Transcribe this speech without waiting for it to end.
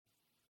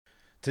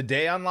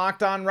Today on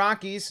Locked On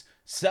Rockies,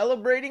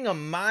 celebrating a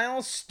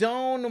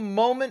milestone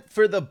moment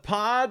for the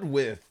pod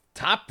with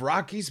top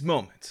Rockies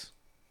moments.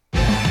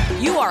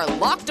 You are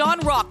Locked On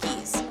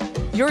Rockies,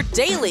 your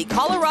daily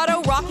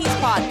Colorado Rockies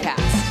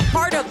podcast.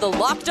 Part of the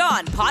Locked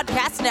On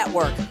Podcast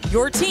Network,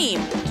 your team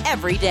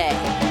every day.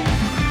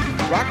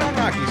 Rock On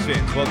Rockies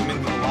fans, welcome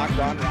into the Locked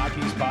On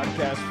Rockies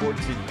podcast for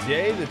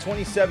today, the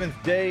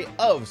 27th day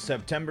of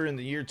September in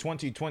the year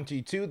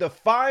 2022, the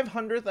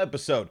 500th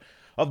episode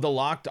of the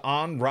Locked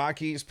On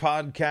Rockies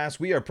podcast.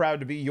 We are proud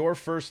to be your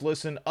first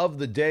listen of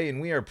the day, and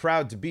we are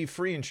proud to be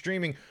free and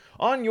streaming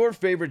on your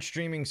favorite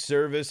streaming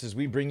service as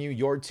we bring you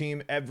your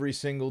team every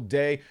single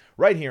day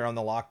right here on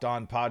the Locked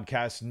On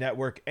Podcast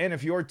Network. And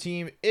if your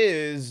team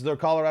is the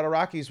Colorado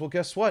Rockies, well,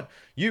 guess what?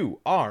 You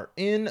are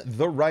in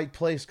the right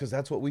place, because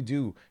that's what we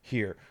do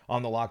here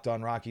on the Locked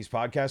On Rockies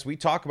podcast. We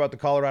talk about the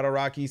Colorado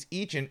Rockies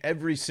each and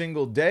every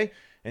single day.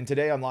 And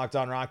today on Locked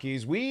On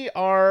Rockies, we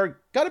got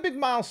a big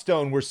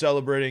milestone we're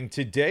celebrating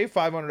today,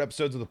 500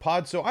 episodes of the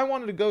pod. So I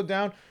wanted to go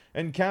down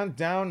and count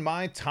down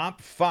my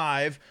top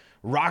 5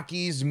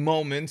 Rockies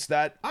moments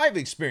that I've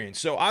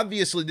experienced. So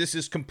obviously this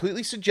is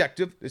completely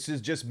subjective. This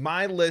is just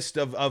my list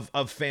of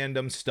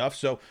fandom stuff.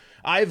 So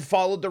I've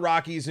followed the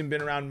Rockies and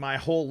been around my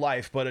whole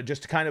life, but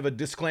just kind of a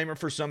disclaimer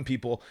for some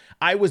people,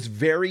 I was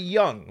very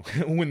young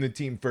when the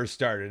team first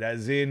started,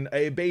 as in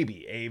a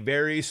baby, a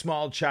very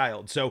small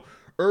child. So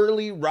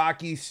early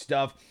Rockies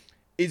stuff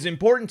is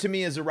important to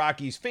me as a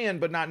Rockies fan,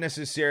 but not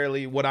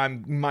necessarily what I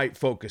might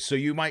focus. So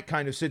you might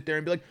kind of sit there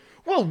and be like,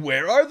 well,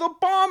 where are the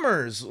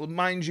Bombers?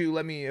 Mind you,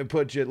 let me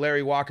put you,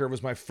 Larry Walker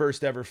was my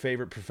first ever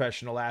favorite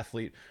professional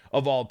athlete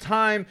of all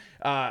time.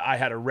 I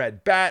had a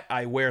red bat.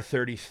 I wear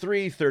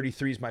 33.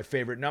 33 is my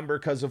favorite number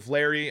because of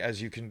Larry.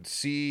 As you can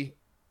see,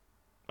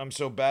 I'm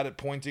so bad at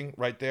pointing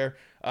right there.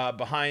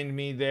 Behind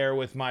me there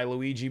with my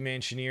Luigi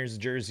Manchineers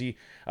jersey.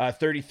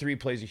 33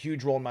 plays a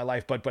huge role in my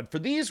life. But for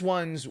these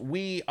ones,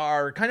 we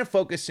are kind of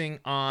focusing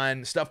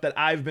on stuff that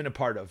I've been a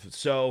part of.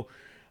 So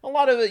a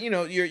lot of it,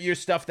 your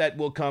stuff that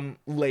will come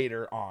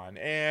later on.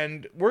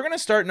 And we're going to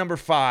start number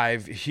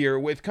 5 here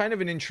with kind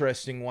of an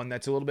interesting one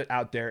that's a little bit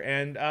out there.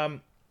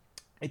 And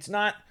it's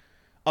not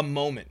a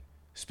moment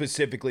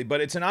specifically, but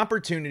it's an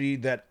opportunity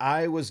that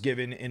I was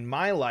given in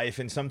my life,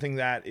 and something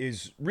that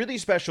is really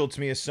special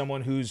to me as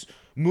someone who's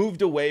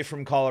moved away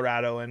from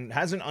Colorado and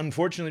hasn't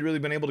unfortunately really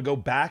been able to go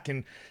back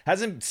and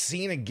hasn't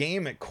seen a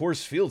game at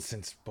Coors Field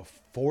since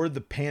before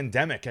the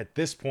pandemic at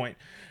this point.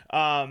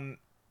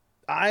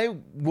 I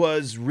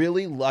was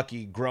really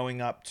lucky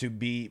growing up to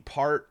be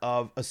part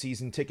of a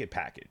season ticket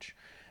package.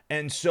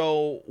 And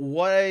so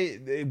why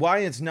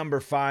it's number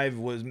 5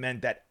 was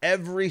meant that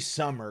every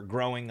summer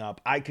growing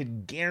up, I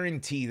could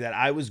guarantee that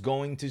I was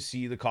going to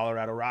see the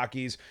Colorado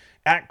Rockies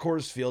at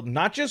Coors Field,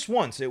 not just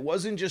once. It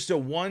wasn't just a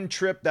one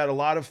trip that a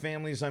lot of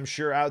families, I'm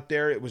sure, out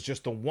there. It was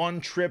just the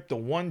one trip, the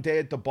one day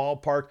at the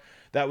ballpark.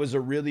 That was a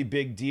really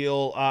big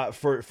deal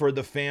for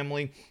the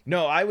family.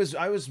 No, I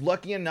was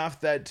lucky enough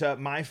that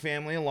my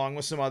family, along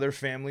with some other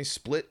families,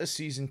 split a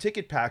season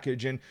ticket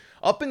package. And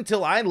up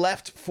until I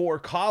left for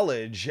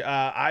college,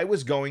 I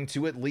was going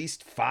to at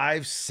least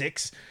 5,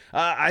 6.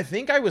 I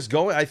think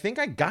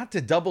I got to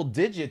double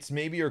digits,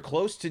 maybe, or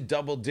close to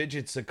double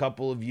digits a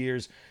couple of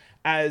years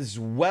as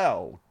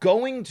well.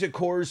 Going to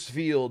Coors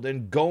Field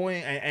and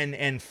going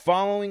and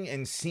following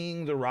and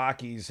seeing the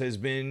Rockies has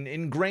been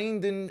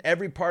ingrained in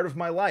every part of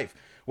my life,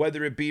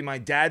 whether it be my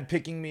dad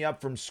picking me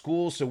up from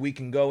school so we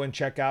can go and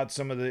check out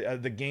some of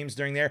the games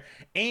during there,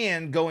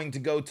 and going to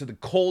go to the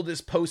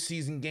coldest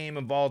postseason game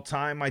of all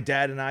time. My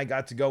dad and I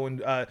got to go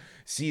and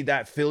see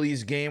that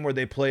Phillies game where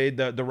they played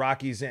the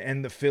Rockies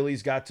and the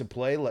Phillies got to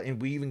play,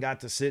 and we even got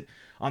to sit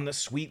on the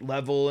suite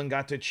level and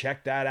got to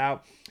check that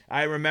out.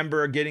 I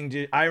remember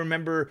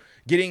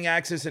getting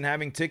access and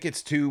having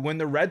tickets to when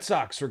the Red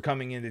Sox were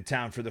coming into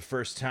town for the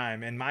first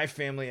time. And my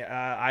family,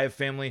 I have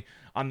family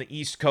on the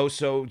East Coast,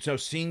 so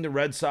seeing the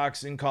Red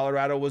Sox in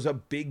Colorado was a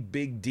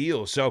big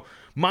deal. So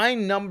my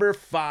number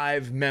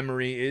 5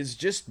 memory is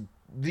just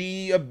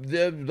the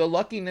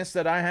luckiness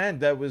that I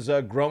had that was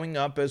growing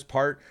up as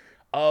part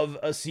of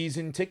a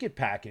season ticket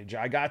package.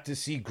 I got to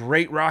see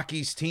great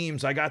Rockies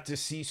teams. I got to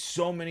see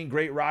so many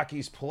great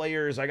Rockies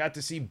players. I got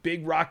to see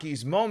big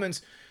Rockies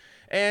moments.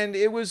 And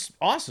it was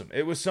awesome.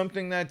 It was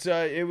something that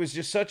it was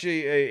just such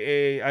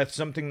a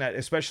something that,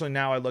 especially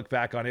now I look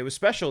back on, it was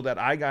special that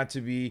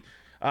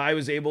I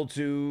was able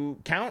to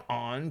count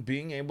on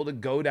being able to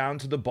go down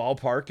to the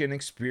ballpark and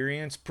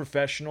experience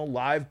professional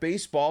live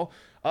baseball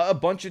a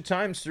bunch of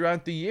times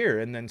throughout the year.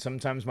 And then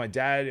sometimes my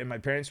dad and my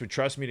parents would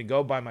trust me to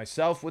go by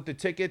myself with the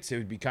tickets. It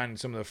would be kind of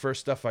some of the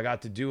first stuff I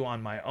got to do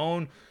on my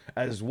own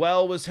as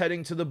well, was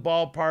heading to the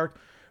ballpark.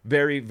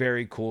 Very,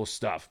 very cool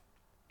stuff.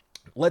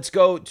 Let's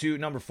go to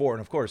number 4.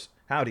 And of course,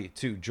 howdy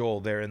to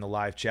Joel there in the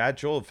live chat.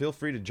 Joel, feel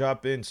free to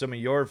drop in some of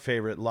your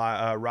favorite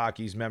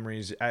Rockies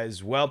memories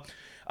as well.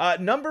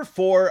 Number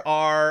 4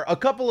 are a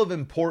couple of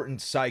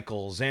important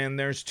cycles, and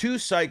there's 2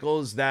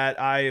 cycles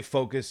that I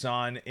focus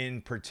on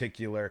in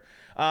particular.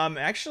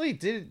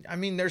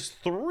 There's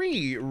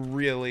 3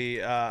 really,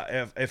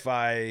 if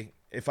I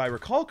if I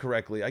recall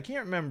correctly, I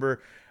can't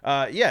remember.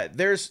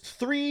 There's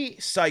 3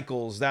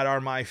 cycles that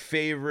are my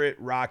favorite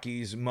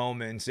Rockies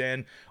moments,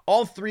 and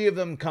all 3 of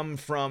them come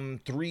from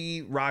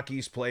 3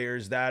 Rockies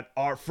players that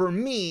are, for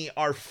me,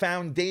 are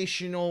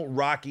foundational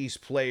Rockies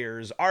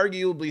players,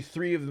 arguably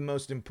 3 of the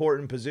most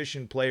important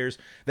position players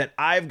that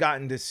I've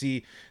gotten to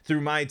see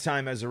through my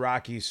time as a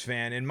Rockies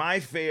fan. And my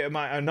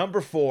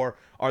number 4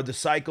 are the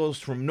cycles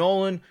from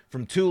Nolan,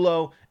 from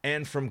Tulo,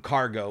 and from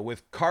Cargo.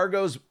 With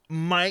Cargo's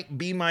might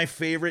be my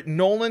favorite.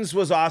 Nolan's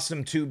was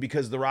awesome too,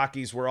 because the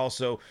Rockies were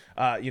also,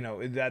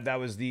 that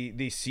was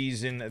the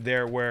season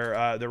there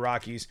where the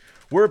Rockies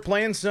were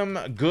playing some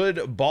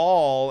good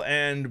ball,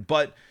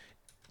 but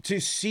to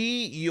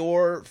see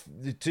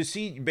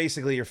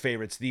basically your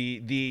favorites,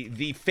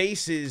 the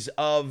faces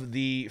of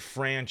the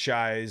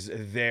franchise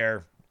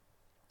there.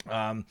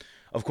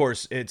 Of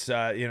course, it's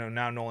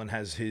now Nolan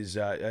has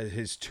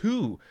his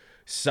 2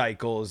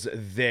 cycles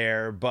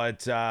there,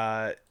 but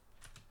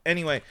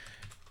anyway,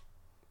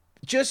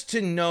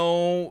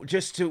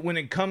 when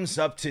it comes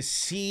up to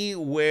see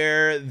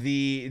where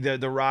the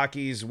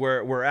Rockies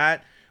were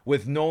at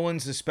with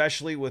Nolan's,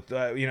 especially with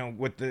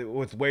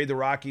where the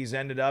Rockies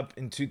ended up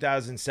in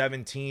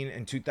 2017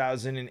 and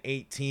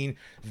 2018,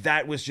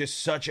 that was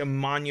just such a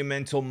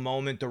monumental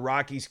moment. The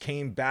Rockies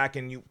came back,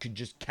 and you could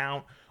just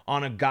count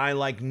on a guy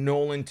like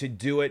Nolan to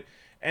do it.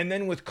 And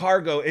then with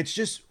Cargo, it's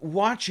just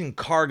watching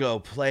Cargo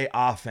play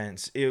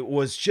offense. It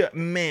was just,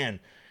 man,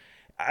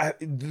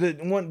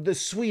 the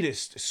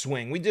sweetest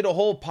swing. We did a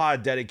whole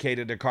pod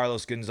dedicated to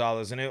Carlos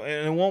Gonzalez, and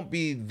it won't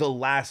be the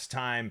last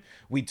time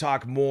we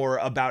talk more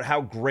about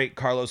how great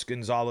Carlos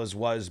Gonzalez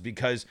was,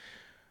 because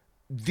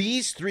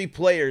these 3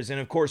 players, and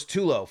of course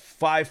Tulo,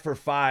 5 for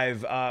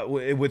 5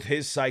 with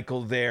his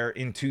cycle there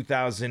in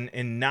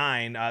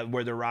 2009,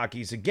 where the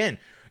Rockies, again,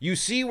 you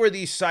see where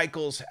these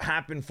cycles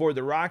happen for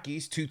the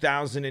Rockies.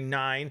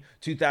 2009,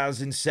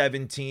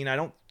 2017. I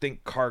don't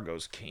think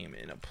Cargo's came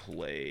in a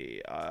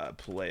playoff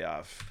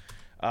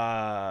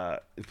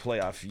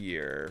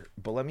year,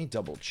 but let me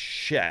double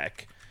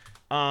check.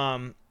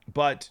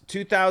 But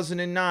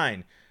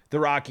 2009, the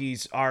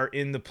Rockies are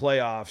in the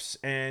playoffs,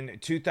 and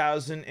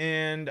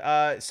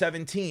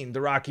 2017,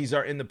 the Rockies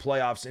are in the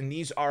playoffs, and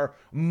these are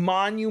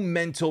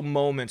monumental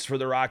moments for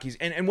the Rockies.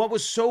 And what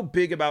was so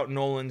big about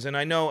Nolan's, and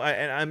I know,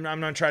 and I'm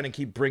not trying to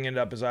keep bringing it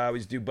up as I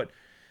always do, but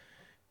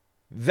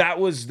it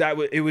was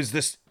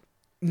this.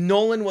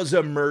 Nolan was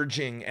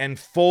emerging and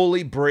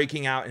fully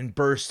breaking out and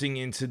bursting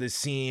into the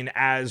scene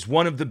as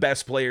one of the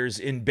best players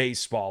in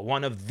baseball,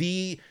 one of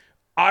the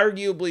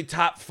arguably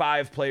top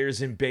 5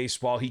 players in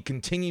baseball. He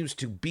continues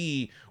to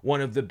be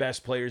one of the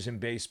best players in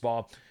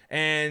baseball,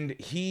 and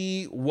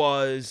he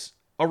was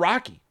a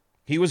Rocky.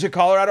 He was a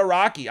Colorado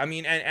Rocky. I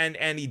mean,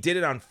 and he did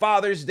it on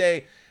Father's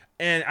Day,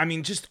 and I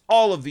mean, just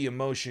all of the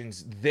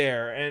emotions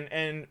there.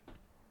 And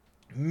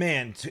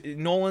man,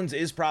 Nolan's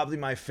is probably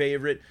my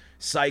favorite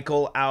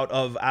cycle out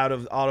of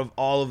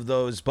all of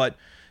those, but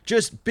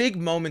just big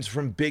moments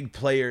from big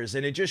players,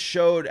 and it just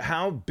showed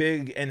how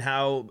big and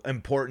how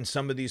important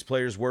some of these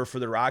players were for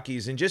the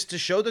Rockies, and just to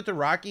show that the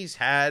Rockies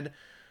had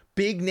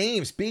big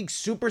names, big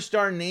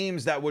superstar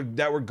names that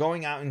were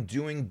going out and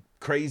doing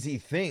crazy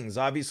things.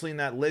 Obviously, in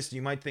that list,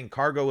 you might think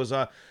Cargo was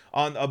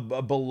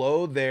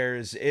below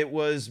theirs. It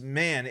was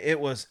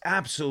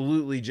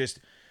absolutely just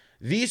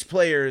these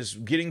players,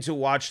 getting to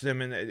watch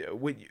them, and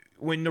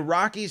when the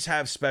Rockies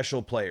have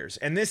special players,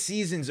 and this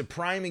season's a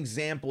prime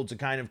example to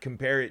kind of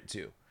compare it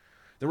to.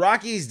 The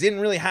Rockies didn't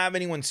really have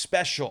anyone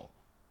special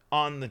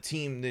on the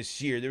team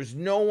this year. There's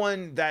no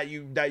one that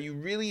you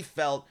really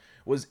felt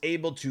was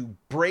able to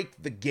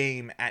break the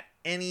game at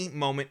any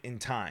moment in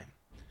time.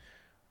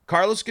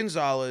 Carlos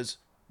Gonzalez,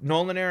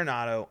 Nolan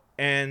Arenado,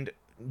 and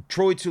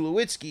Troy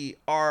Tulowitzki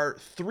are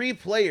 3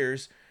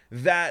 players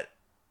that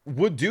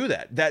would do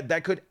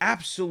that could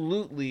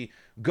absolutely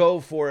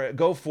go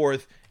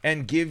forth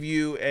and give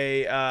you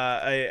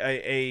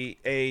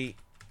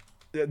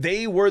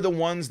they were the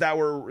ones that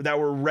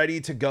were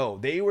ready to go.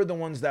 They were the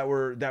ones that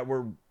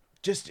were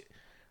just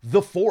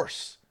the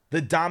force, the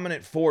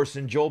dominant force.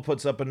 And Joel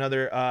puts up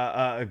another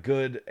a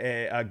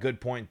good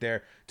point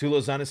there.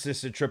 Tulo's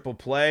unassisted triple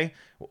play,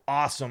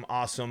 awesome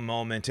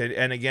moment.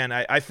 And again,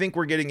 I think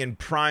we're getting in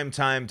prime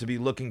time to be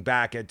looking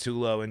back at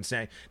Tulo and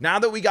saying, now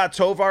that we got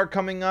Tovar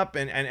coming up,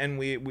 and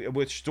we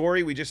with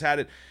Story, we just had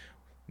it.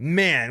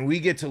 Man, we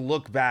get to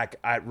look back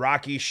at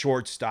Rocky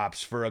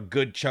shortstops for a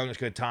good chunk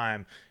of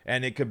time,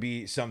 and it could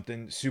be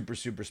something super,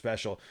 super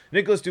special.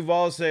 Nicholas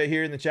Duval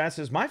here in the chat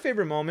says, my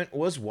favorite moment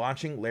was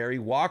watching Larry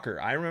Walker.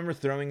 I remember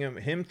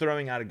him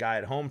throwing out a guy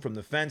at home from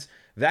the fence.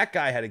 That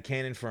guy had a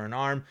cannon for an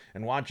arm,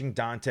 and watching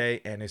Dante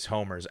and his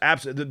homers.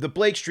 Absolutely, the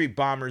Blake Street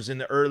Bombers in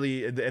the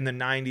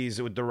 90s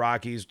with the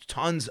Rockies,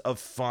 tons of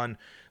fun,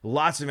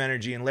 lots of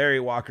energy, and Larry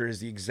Walker is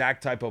the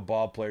exact type of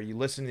ball player. You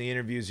listen to the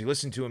interviews, you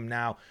listen to him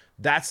now.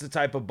 That's the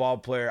type of ball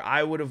player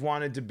I would have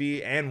wanted to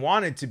be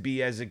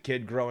as a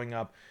kid growing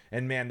up.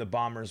 And man, the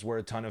Bombers were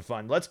a ton of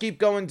fun. Let's keep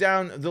going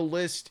down the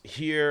list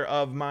here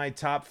of my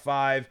top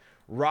 5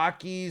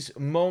 Rockies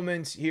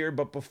moments here.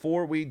 But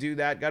before we do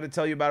that, got to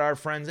tell you about our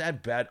friends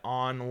at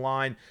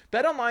BetOnline.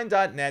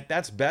 BetOnline.net,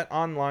 that's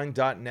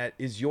BetOnline.net,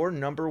 is your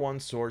number one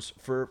source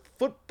for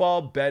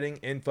football betting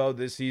info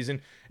this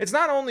season. It's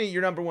not only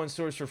your number one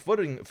source for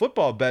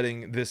football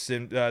betting this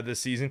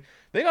season.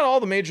 They got all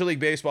the Major League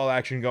Baseball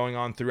action going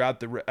on throughout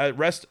the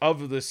rest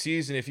of the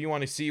season. If you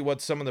want to see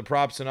what some of the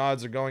props and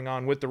odds are going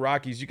on with the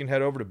Rockies, you can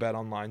head over to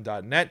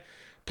betonline.net.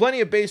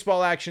 Plenty of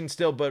baseball action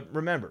still, but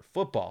remember,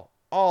 football,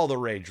 all the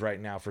rage right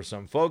now for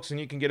some folks, and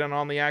you can get in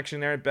on the action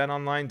there at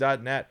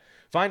betonline.net.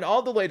 Find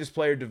all the latest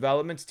player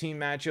developments, team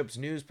matchups,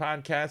 news,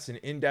 podcasts, and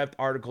in-depth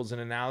articles and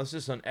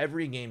analysis on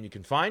every game you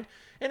can find.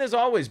 And as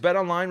always,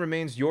 BetOnline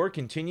remains your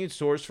continued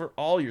source for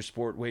all your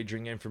sport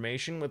wagering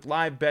information with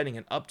live betting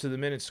and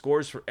up-to-the-minute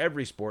scores for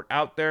every sport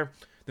out there.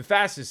 The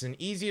fastest and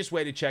easiest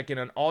way to check in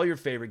on all your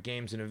favorite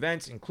games and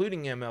events,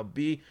 including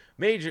MLB,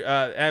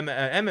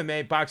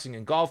 MMA, boxing,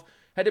 and golf.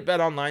 Head to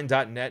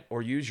betonline.net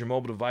or use your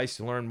mobile device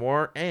to learn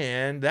more.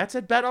 And that's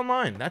at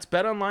BetOnline. That's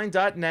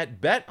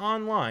betonline.net.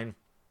 BetOnline,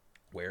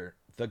 where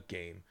the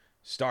game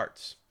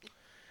starts.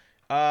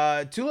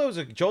 Joel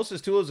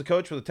says Tulo's a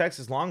coach for the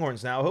Texas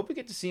Longhorns now. I hope we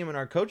get to see him in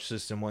our coach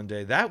system one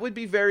day. That would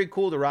be very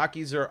cool. The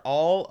Rockies are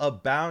all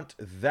about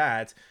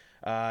that.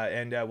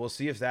 And we'll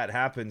see if that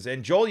happens.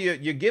 And Joel,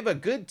 you give a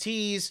good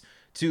tease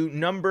to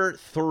number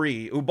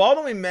 3,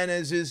 Ubaldo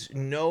Jimenez's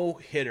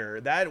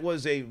no-hitter. That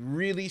was a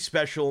really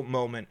special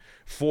moment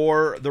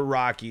for the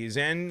Rockies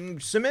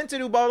and cemented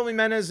Ubaldo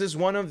Jimenez as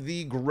one of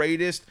the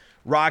greatest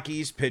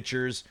Rockies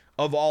pitchers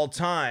of all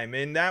time.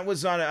 And that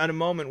was on a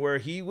moment where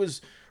he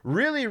was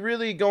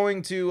really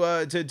going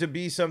to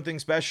be something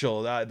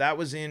special. That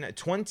was in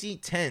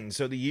 2010.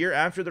 So the year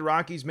after the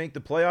Rockies make the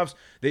playoffs,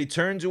 they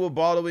turn to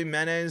Ubaldo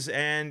Jimenez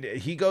and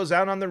he goes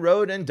out on the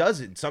road and does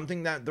it.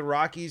 Something that the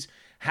Rockies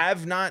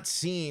have not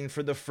seen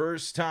for the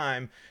first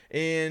time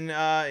in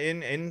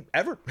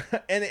ever.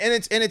 and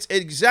it's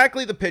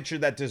exactly the pitcher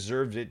that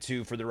deserved it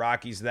too for the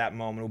Rockies that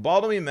moment.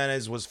 Ubaldo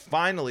Jimenez was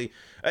finally,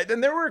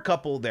 and there were a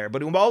couple there,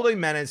 but Ubaldo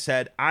Jimenez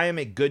said, "I am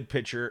a good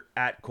pitcher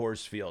at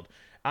Coors Field."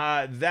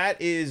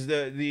 That is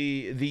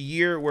the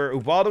year where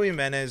Ubaldo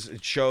Jimenez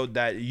showed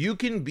that you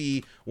can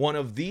be one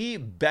of the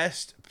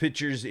best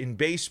pitchers in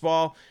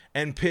baseball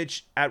and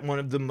pitch at one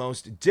of the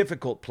most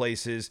difficult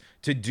places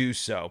to do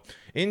so.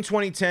 In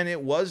 2010,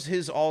 it was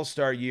his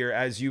all-star year,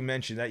 as you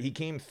mentioned, that he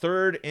came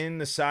third in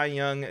the Cy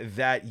Young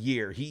that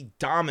year. He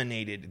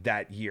dominated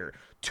that year.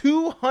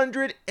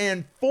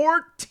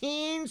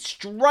 214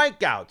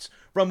 strikeouts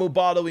from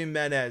Ubaldo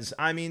Jimenez.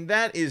 I mean,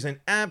 that is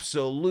an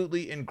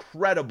absolutely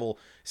incredible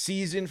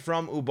season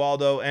from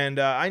Ubaldo, and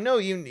I know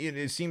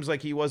it seems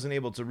like he wasn't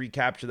able to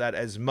recapture that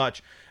as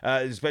much,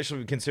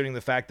 especially considering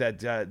the fact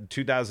that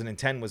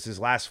 2010 was his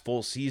last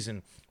full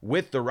season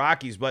with the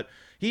Rockies, but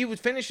he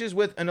finishes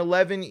with an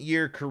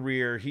 11-year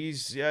career.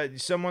 He's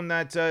someone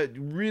that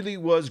really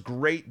was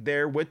great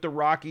there with the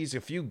Rockies.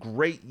 A few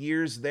great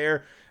years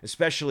there,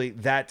 especially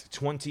that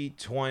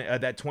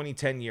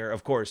 2010 year,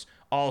 of course,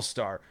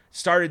 all-star.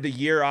 Started the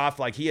year off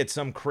like he had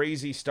some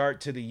crazy start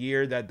to the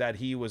year that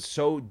he was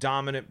so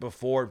dominant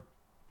before.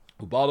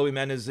 Ubaldo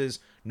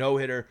Jimenez's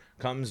no-hitter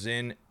comes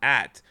in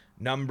at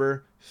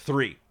number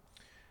 3.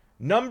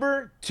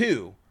 Number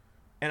 2.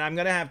 And I'm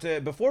going to have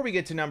to, before we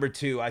get to number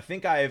 2, I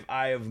think I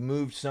have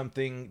moved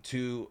something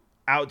to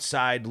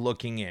outside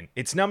looking in.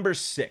 It's number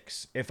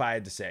 6, if I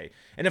had to say.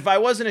 And if I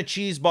wasn't a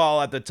cheese ball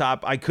at the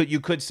top, you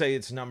could say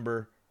it's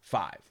number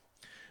 5.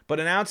 But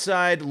an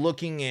outside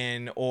looking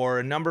in, or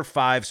a number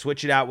 5,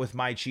 switch it out with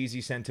my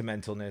cheesy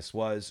sentimentalness,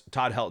 was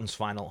Todd Helton's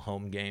final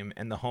home game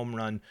and the home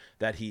run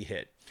that he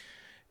hit.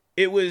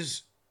 It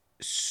was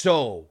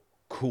so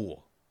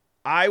cool.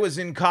 I was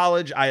in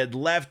college. I had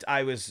left.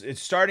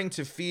 It's starting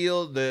to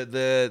feel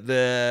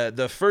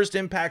the first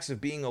impacts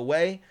of being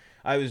away.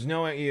 I was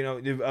knowing,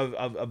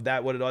 of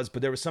that, what it was,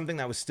 but there was something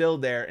that was still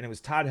there, and it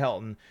was Todd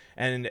Helton.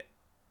 And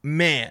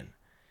man,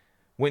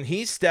 when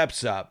he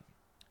steps up,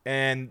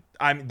 and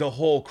the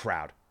whole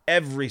crowd,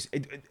 a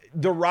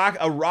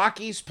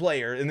Rockies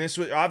player, and this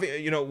was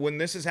when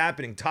this is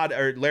happening,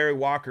 Larry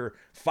Walker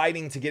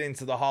fighting to get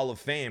into the Hall of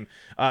Fame,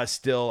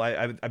 still,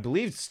 I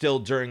believe, still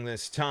during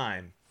this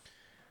time.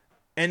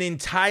 An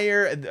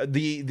entire,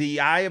 the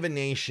eye of a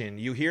nation.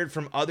 You hear it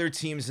from other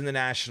teams in the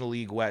National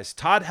League West.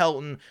 Todd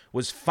Helton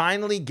was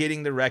finally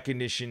getting the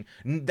recognition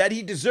that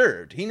he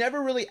deserved. He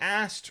never really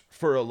asked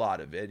for a lot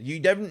of it.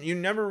 You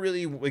never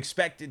really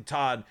expected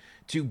Todd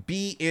to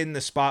be in the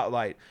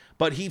spotlight,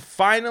 but he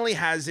finally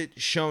has it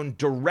shown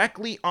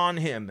directly on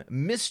him.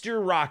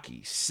 Mr.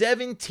 Rocky,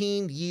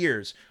 17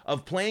 years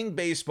of playing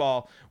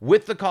baseball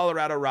with the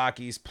Colorado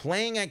Rockies,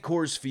 playing at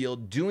Coors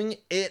Field, doing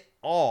it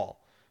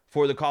all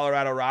for the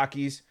Colorado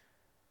Rockies.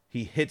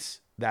 He hits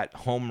that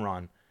home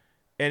run.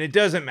 And it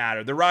doesn't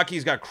matter. The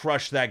Rockies got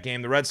crushed that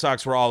game. The Red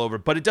Sox were all over,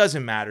 but it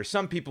doesn't matter.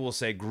 Some people will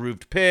say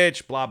grooved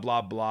pitch, blah,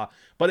 blah, blah,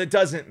 but it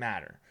doesn't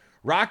matter.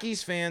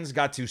 Rockies fans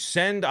got to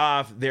send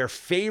off their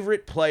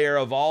favorite player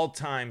of all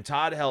time,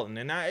 Todd Helton.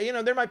 And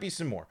there might be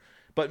some more,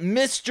 but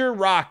Mr.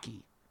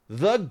 Rocky,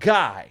 the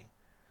guy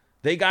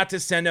They got to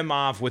send him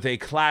off with a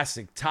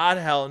classic Todd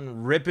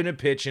Helton ripping a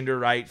pitch into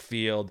right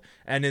field,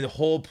 and the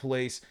whole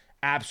place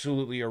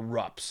absolutely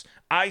erupts.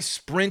 I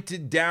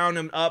sprinted down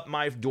and up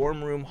my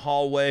dorm room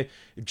hallway.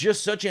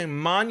 Just such a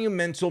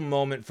monumental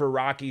moment for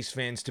Rockies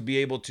fans to be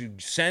able to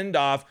send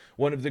off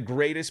one of the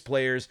greatest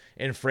players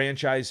in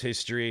franchise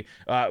history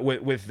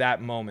with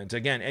that moment.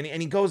 Again, and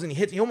he goes and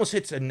he almost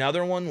hits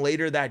another one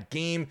later that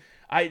game.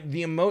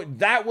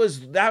 That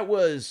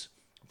was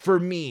for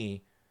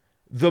me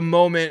the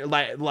moment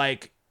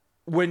like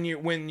when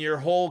your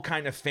whole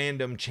kind of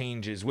fandom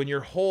changes, when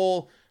your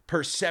whole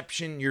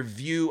perception, your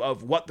view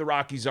of what the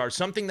Rockies are,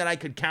 something that I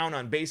could count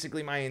on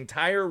basically my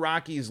entire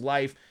Rockies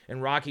life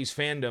and Rockies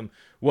fandom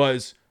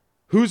was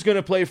who's going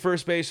to play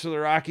first base for the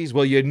Rockies?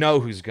 Well, you know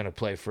who's going to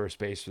play first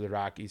base for the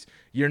Rockies.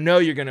 You know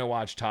you're going to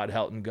watch Todd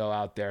Helton go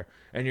out there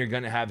and you're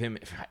going to have him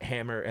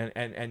hammer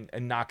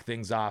and knock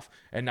things off.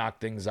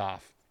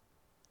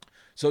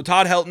 So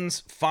Todd Helton's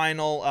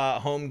final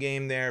home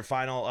game there,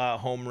 final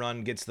home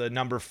run, gets the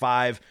number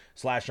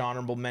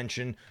 5/honorable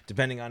mention,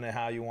 depending on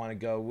how you want to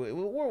go.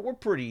 We're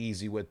pretty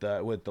easy with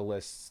the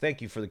lists.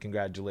 Thank you for the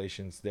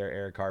congratulations there,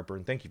 Eric Harper,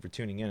 and thank you for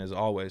tuning in as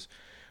always.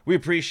 We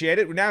appreciate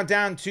it. We're now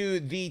down to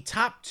the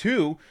top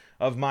 2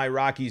 of my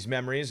Rockies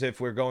memories,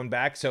 if we're going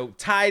back. So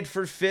tied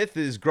for 5th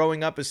is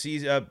growing up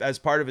as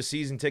part of a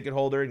season ticket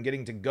holder and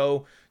getting to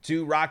go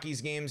to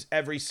Rockies games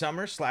every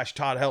summer /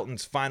 Todd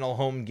Helton's final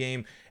home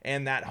game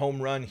and that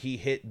home run he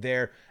hit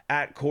there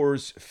at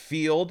Coors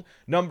Field.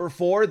 Number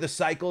 4, the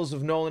cycles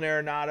of Nolan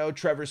Arenado,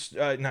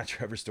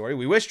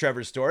 we wish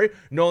Trevor Story,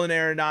 Nolan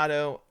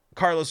Arenado,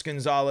 Carlos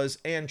Gonzalez,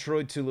 and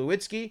Troy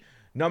Tulowitzki.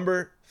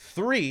 Number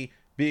 3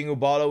 being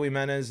Ubaldo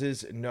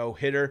Jimenez's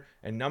no-hitter.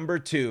 And number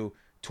 2,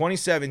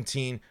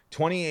 2017,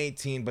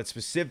 2018, but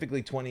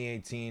specifically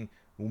 2018,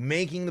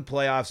 making the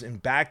playoffs in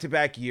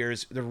back-to-back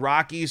years, the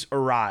Rockies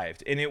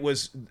arrived. And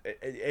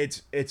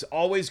it's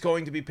always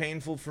going to be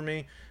painful for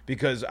me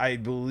because I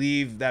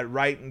believe that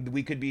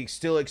we could be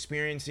still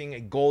experiencing a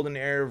golden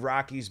era of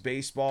Rockies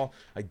baseball.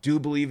 I do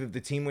believe if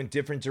the team went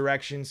different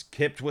directions,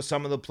 kept with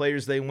some of the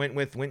players they went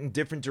in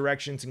different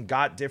directions and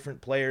got different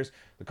players,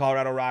 the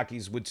Colorado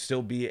Rockies would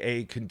still be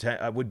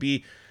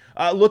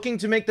looking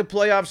to make the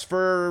playoffs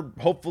for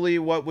hopefully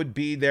what would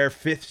be their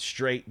 5th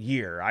straight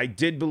year. I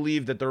did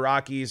believe that the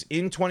Rockies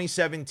in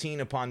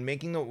 2017, upon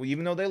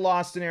even though they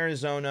lost in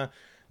Arizona,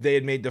 they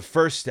had made the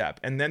first step.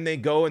 And then they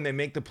go and they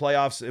make the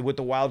playoffs with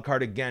the wild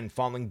card again,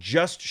 falling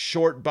just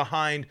short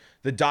behind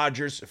the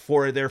Dodgers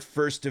for their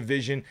first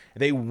division.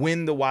 They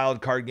win the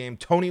wild card game.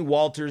 Tony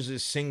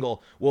Walters'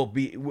 single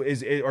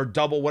or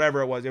double, whatever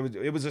it was.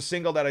 It was a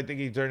single that I think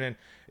he turned in,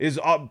 is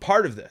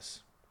part of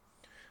this.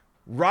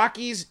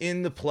 Rockies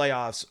in the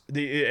playoffs,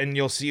 and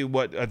you'll see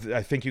what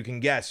I think you can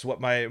guess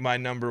what my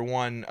number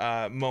 1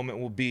 moment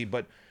will be.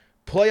 But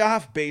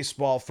playoff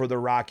baseball for the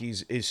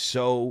Rockies is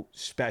so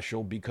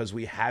special because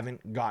we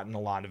haven't gotten a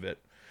lot of it.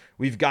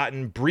 We've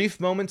gotten brief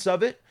moments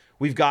of it.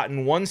 We've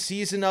gotten one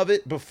season of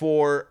it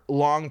before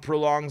long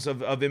prolongs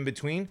of in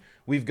between.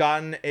 We've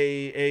gotten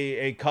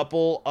a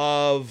couple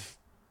of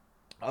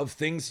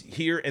things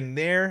here and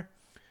there.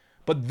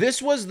 But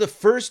this was the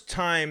first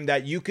time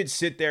that you could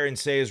sit there and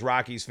say, as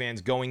Rockies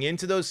fans, going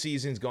into those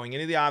seasons, going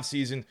into the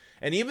offseason,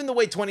 and even the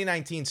way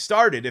 2019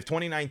 started, if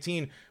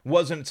 2019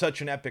 wasn't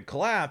such an epic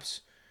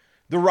collapse,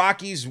 the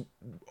Rockies,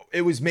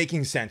 it was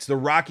making sense. The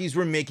Rockies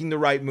were making the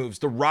right moves.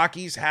 The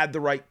Rockies had the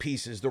right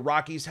pieces. The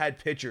Rockies had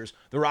pitchers.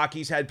 The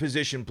Rockies had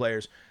position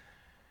players.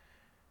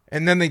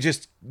 And then they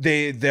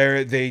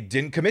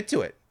didn't commit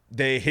to it.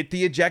 They hit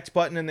the eject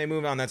button and they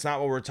move on. That's not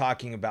what we're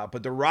talking about.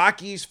 But the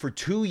Rockies, for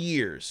 2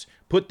 years,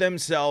 put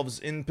themselves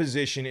in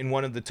position in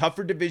one of the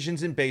tougher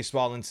divisions in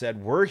baseball and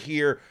said, we're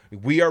here,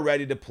 we are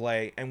ready to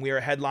play, and we are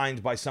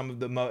headlined by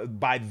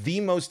by the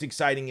most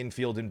exciting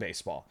infield in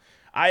baseball.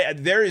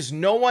 There is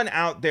no one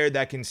out there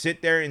that can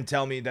sit there and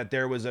tell me that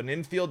there was an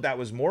infield that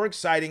was more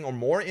exciting or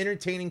more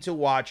entertaining to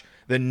watch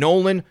than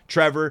Nolan,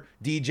 Trevor,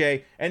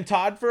 DJ, and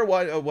Todd. For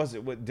what was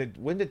it? When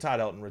did Todd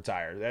Helton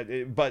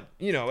retire? But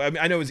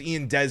I know it was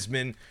Ian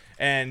Desmond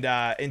and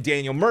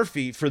Daniel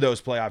Murphy for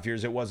those playoff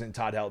years. It wasn't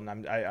Todd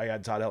Helton. I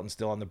had Todd Helton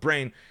still on the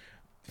brain.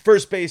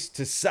 First base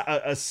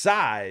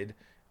aside,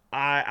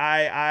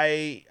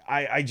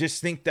 I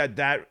just think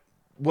that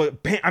was.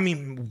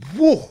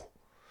 Whoa.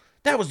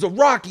 That was the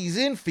Rockies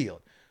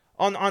infield.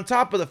 On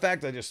top of the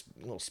fact, a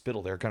little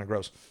spittle there, kind of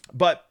gross.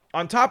 But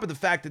on top of the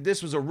fact that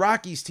this was a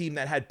Rockies team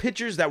that had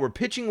pitchers that were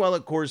pitching well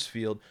at Coors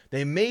Field,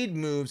 they made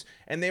moves,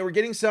 and they were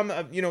getting some,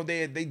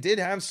 they did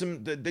have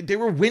some, they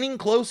were winning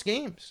close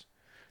games.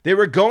 They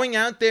were going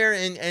out there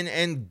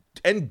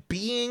and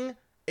being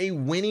a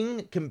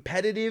winning,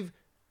 competitive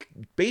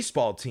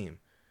baseball team.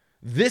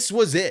 This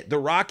was it. The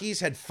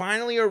Rockies had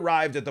finally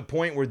arrived at the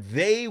point where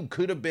they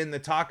could have been the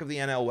talk of the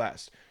NL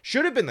West.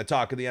 Should have been the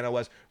talk of the NL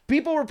West.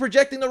 People were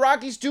projecting the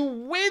Rockies to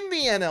win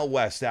the NL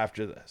West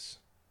after this.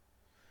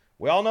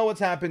 We all know what's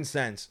happened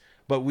since,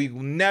 but we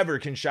never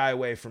can shy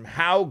away from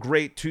how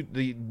great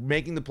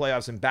making the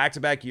playoffs in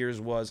back-to-back years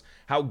was,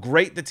 how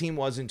great the team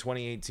was in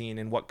 2018,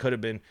 and what could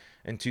have been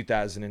in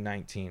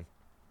 2019.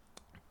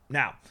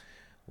 Now,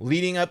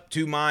 leading up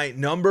to my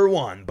number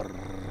one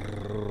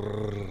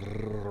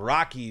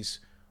Rockies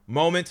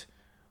moment,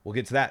 we'll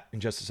get to that in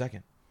just a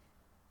second.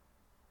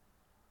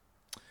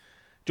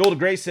 Joel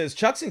DeGray says,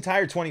 Chuck's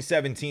entire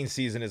 2017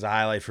 season is a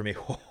highlight for me.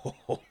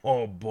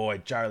 Oh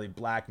boy, Charlie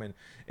Blackmon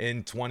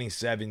in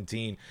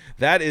 2017.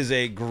 That is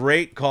a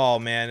great call,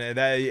 man.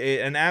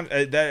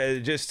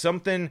 That just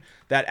something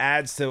that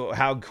adds to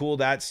how cool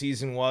that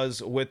season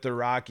was with the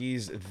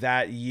Rockies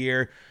that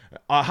year.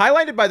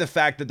 Highlighted by the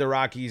fact that the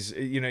Rockies,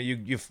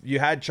 you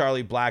had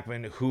Charlie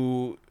Blackmon,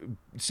 who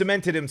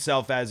cemented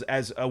himself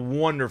as a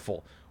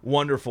wonderful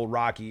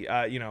Rocky.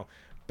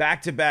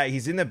 Back-to-back,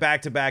 he's in the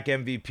back-to-back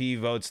MVP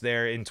votes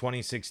there in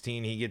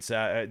 2016. He's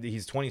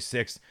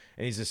 26th,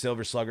 and he's a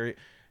Silver Slugger.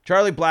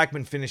 Charlie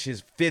Blackmon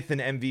finishes 5th in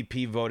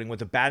MVP voting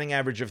with a batting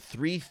average of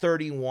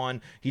 .331.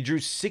 He drew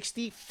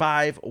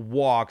 65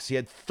 walks. He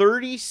had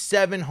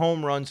 37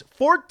 home runs,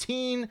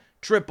 14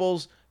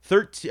 triples,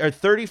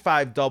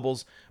 35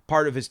 doubles,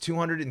 part of his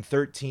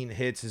 213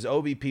 hits. His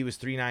OBP was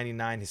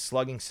 .399. His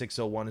slugging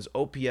 .601. His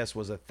OPS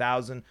was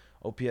 1,000.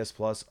 OPS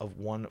plus of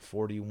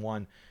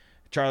 141.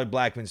 Charlie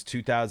Blackmon's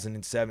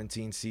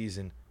 2017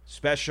 season.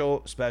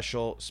 Special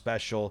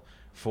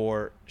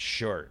for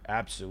sure.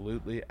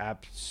 Absolutely.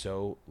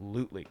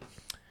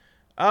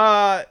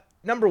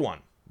 Number one,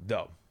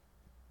 though.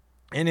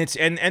 And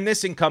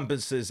this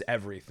encompasses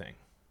everything.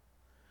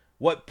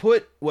 What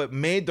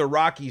made the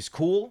Rockies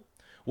cool,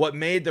 what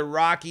made the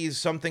Rockies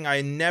something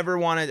I never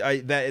wanted,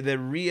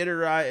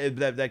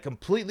 that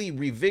completely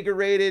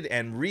revigorated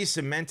and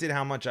re-cemented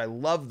how much I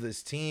love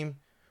this team,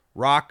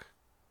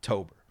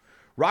 Rocktober.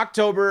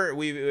 Rocktober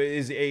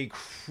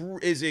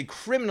is a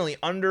criminally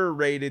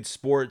underrated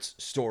sports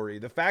story.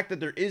 The fact that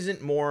there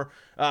isn't more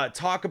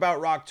talk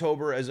about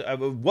Rocktober as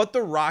of what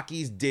the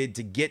Rockies did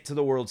to get to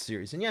the World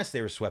Series. And yes,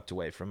 they were swept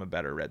away from a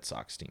better Red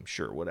Sox team.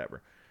 Sure,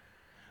 whatever.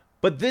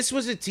 But this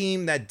was a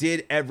team that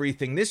did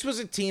everything. This was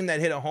a team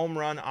that hit a home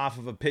run off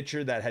of a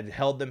pitcher that had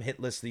held them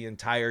hitless the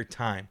entire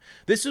time.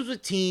 This was a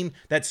team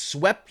that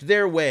swept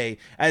their way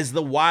as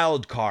the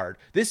wild card.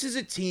 This is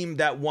a team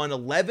that won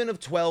 11 of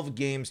 12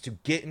 games to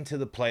get into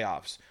the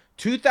playoffs.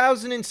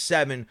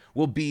 2007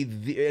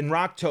 in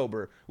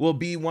Rocktober will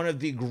be one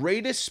of the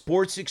greatest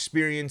sports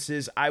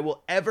experiences I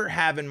will ever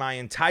have in my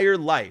entire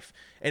life,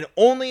 and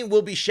only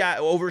will be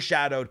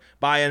overshadowed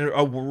by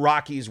a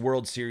Rockies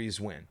World Series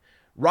win.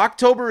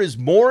 Rocktober is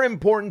more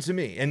important to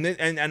me, and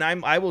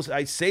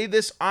I say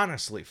this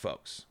honestly,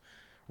 folks.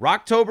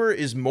 Rocktober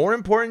is more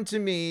important to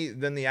me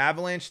than the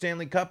Avalanche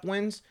Stanley Cup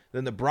wins,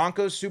 than the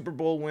Broncos Super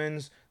Bowl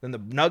wins, than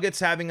the Nuggets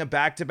having a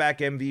back-to-back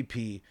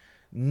MVP.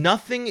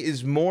 Nothing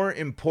is more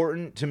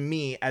important to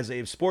me as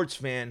a sports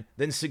fan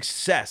than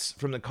success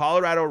from the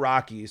Colorado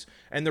Rockies,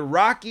 and the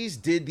Rockies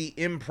did the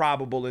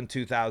improbable in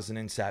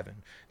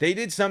 2007. They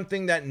did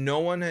something that no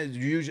one has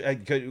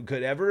could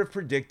ever have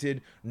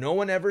predicted, no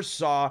one ever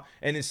saw,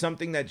 and is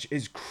something that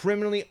is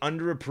criminally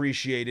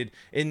underappreciated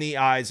in the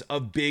eyes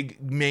of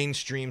big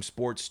mainstream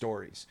sports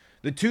stories.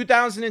 The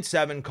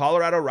 2007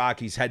 Colorado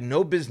Rockies had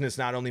no business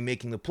not only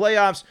making the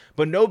playoffs,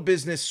 but no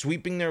business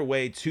sweeping their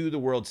way to the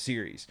World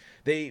Series.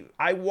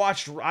 I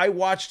watched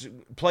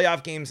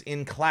playoff games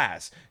in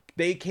class.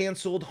 They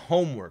canceled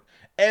homework.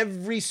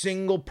 Every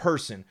single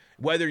person,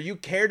 whether you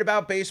cared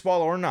about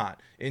baseball or not,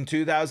 in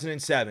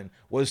 2007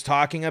 was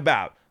talking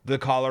about the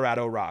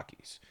Colorado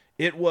Rockies.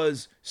 It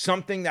was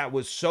something that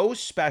was so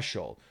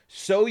special,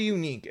 so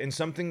unique, and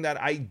something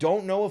that I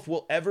don't know if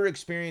we'll ever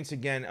experience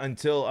again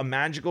until a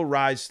magical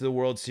rise to the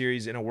World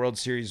Series and a World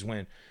Series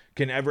win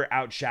can ever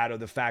outshadow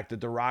the fact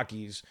that the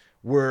Rockies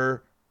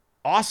were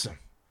awesome.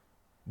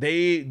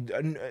 They're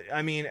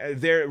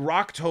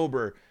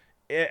Rocktober.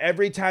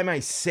 Every time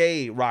I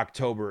say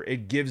Rocktober,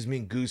 it gives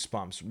me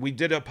goosebumps. We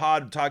did a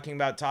pod talking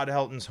about Todd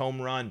Helton's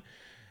home run.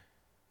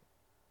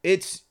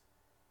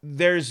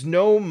 There's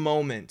no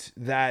moment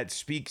that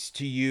speaks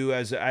to you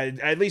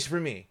at least for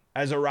me,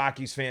 as a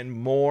Rockies fan,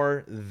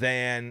 more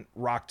than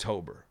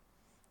Rocktober.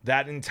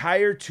 That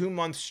entire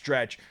 2-month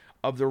stretch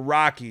of the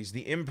Rockies,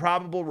 the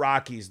improbable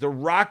Rockies, the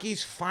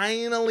Rockies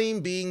finally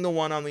being the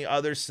one on the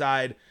other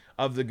side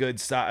of the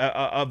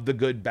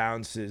good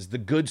bounces, the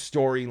good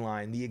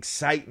storyline, the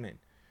excitement,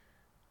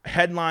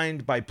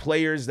 headlined by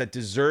players that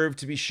deserve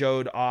to be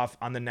showed off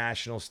on the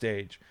national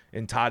stage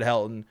in Todd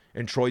Helton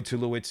and Troy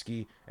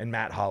Tulowitzki and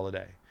Matt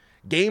Holliday.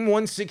 Game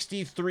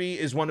 163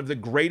 is one of the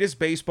greatest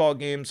baseball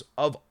games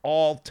of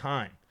all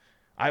time.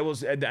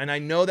 And I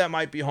know that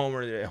might be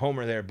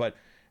Homer there, but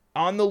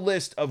on the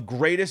list of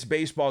greatest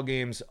baseball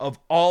games of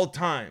all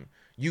time,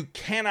 you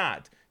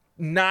cannot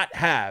not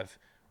have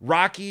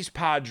Rockies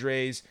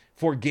Padres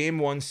for game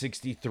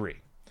 163.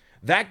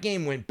 That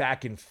game went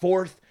back and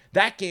forth.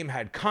 That game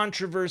had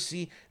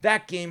controversy.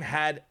 That game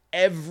had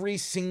every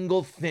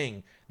single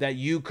thing that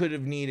you could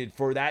have needed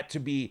for that to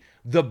be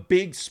the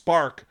big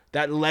spark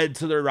that led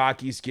to the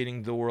Rockies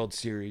getting the World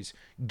Series.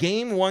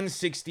 Game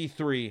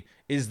 163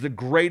 is the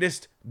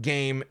greatest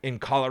game in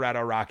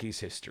Colorado Rockies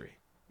history.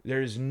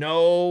 There's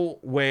no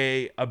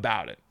way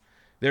about it.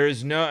 There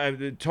is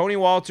no Tony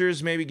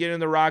Walters maybe getting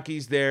the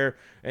Rockies there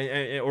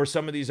or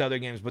some of these other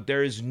games, but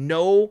there is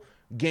no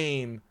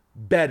game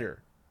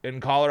better in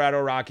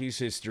Colorado Rockies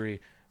history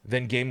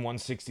than game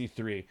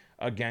 163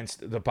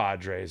 against the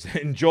Padres.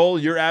 And Joel,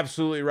 you're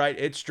absolutely right.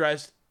 It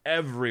stressed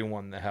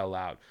everyone the hell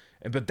out.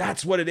 But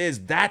that's what it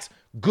is. That's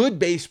good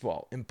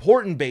baseball,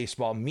 important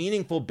baseball,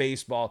 meaningful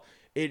baseball.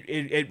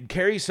 It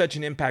carries such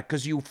an impact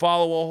because you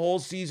follow a whole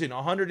season.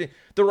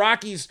 The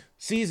Rockies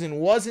season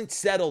wasn't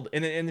settled,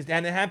 and it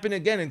happened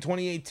again in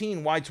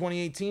 2018. Why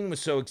 2018 was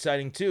so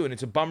exciting too, and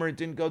it's a bummer it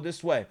didn't go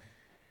this way.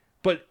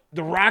 But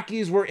the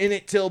Rockies were in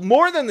it till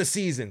more than the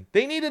season.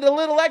 They needed a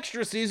little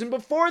extra season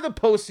before the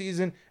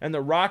postseason, and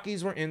the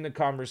Rockies were in the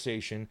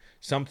conversation,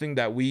 something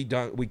that we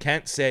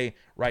can't say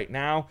right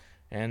now,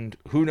 and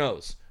who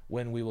knows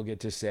when we will get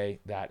to say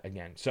that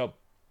again. So,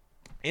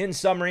 in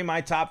summary,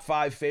 my top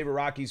 5 favorite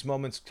Rockies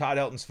moments: Todd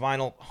Helton's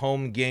final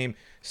home game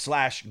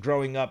 /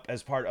 growing up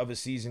as part of a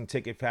season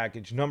ticket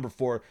package. Number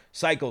 4,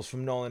 cycles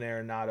from Nolan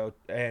Arenado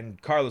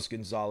and Carlos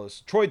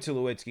Gonzalez. Troy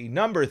Tulowitzki.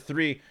 Number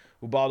 3,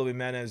 Ubaldo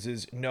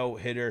Jimenez's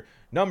no-hitter.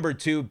 Number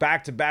 2,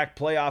 back-to-back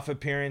playoff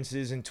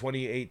appearances in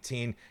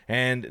 2018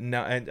 and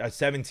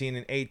 17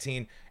 and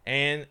 18.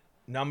 And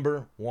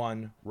number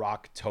 1,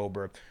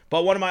 Rocktober.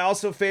 But one of my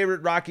also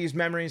favorite Rockies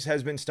memories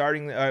has been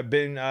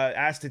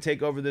asked to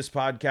take over this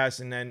podcast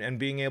and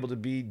being able to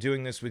be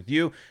doing this with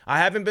you. I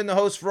haven't been the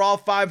host for all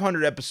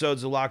 500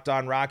 episodes of Locked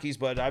On Rockies,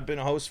 but I've been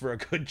a host for a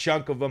good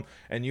chunk of them,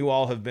 and you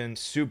all have been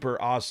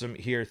super awesome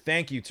here.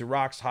 Thank you to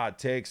Rock's Hot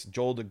Takes,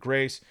 Joel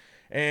DeGrace,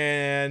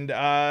 and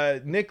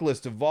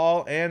Nicholas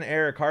Duvall and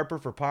Eric Harper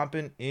for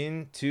popping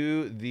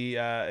into the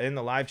in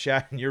the live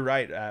chat. And you're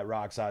right,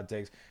 Rock's Hot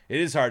Takes. It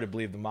is hard to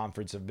believe the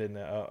Monforts have been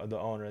the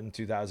owner in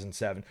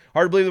 2007.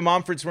 Hard to believe the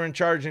Monforts were in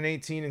charge in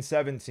 18 and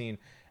 17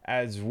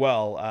 as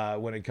well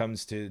when it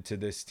comes to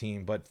this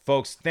team. But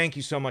folks, thank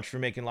you so much for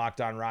making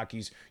Locked On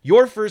Rockies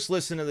your first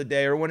listen of the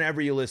day, or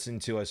whenever you listen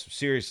to us.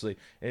 Seriously,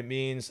 it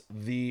means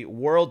the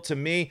world to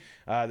me.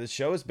 This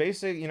show is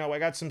basically, I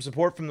got some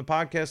support from the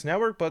podcast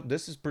network, but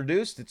this is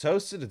produced, it's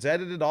hosted, it's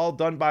edited, all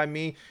done by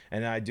me,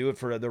 and I do it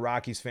for the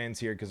Rockies fans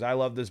here because I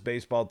love this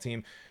baseball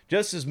team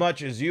just as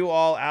much as you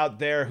all out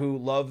there who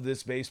love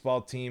this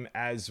baseball team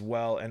as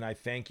well. And I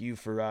thank you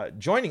for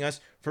joining us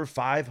for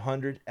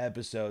 500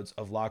 episodes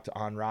of Locked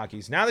On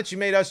Rockies. Now that you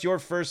made us your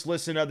first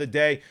listen of the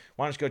day,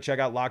 why don't you go check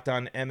out Locked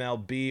On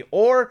MLB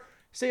or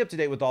stay up to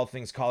date with all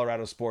things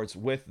Colorado sports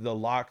with the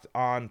Locked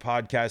On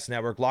Podcast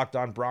Network. Locked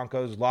On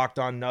Broncos, Locked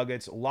On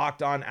Nuggets,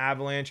 Locked On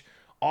Avalanche.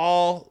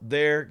 All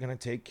they're going to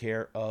take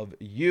care of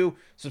you.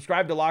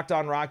 Subscribe to Locked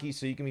On Rockies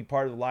so you can be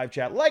part of the live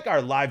chat like our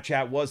live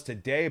chat was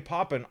today,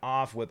 popping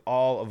off with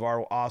all of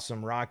our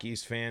awesome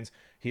Rockies fans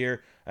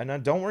here.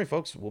 And don't worry,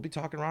 folks, we'll be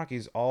talking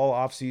Rockies all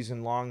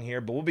offseason long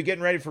here, but we'll be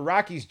getting ready for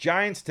Rockies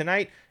Giants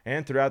tonight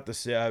and throughout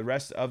the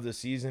rest of the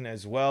season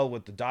as well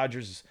with the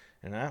Dodgers.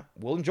 And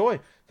we'll enjoy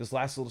this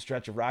last little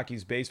stretch of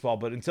Rockies baseball.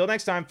 But until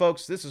next time,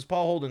 folks, this is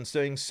Paul Holden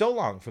saying so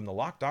long from the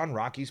Locked On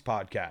Rockies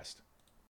podcast.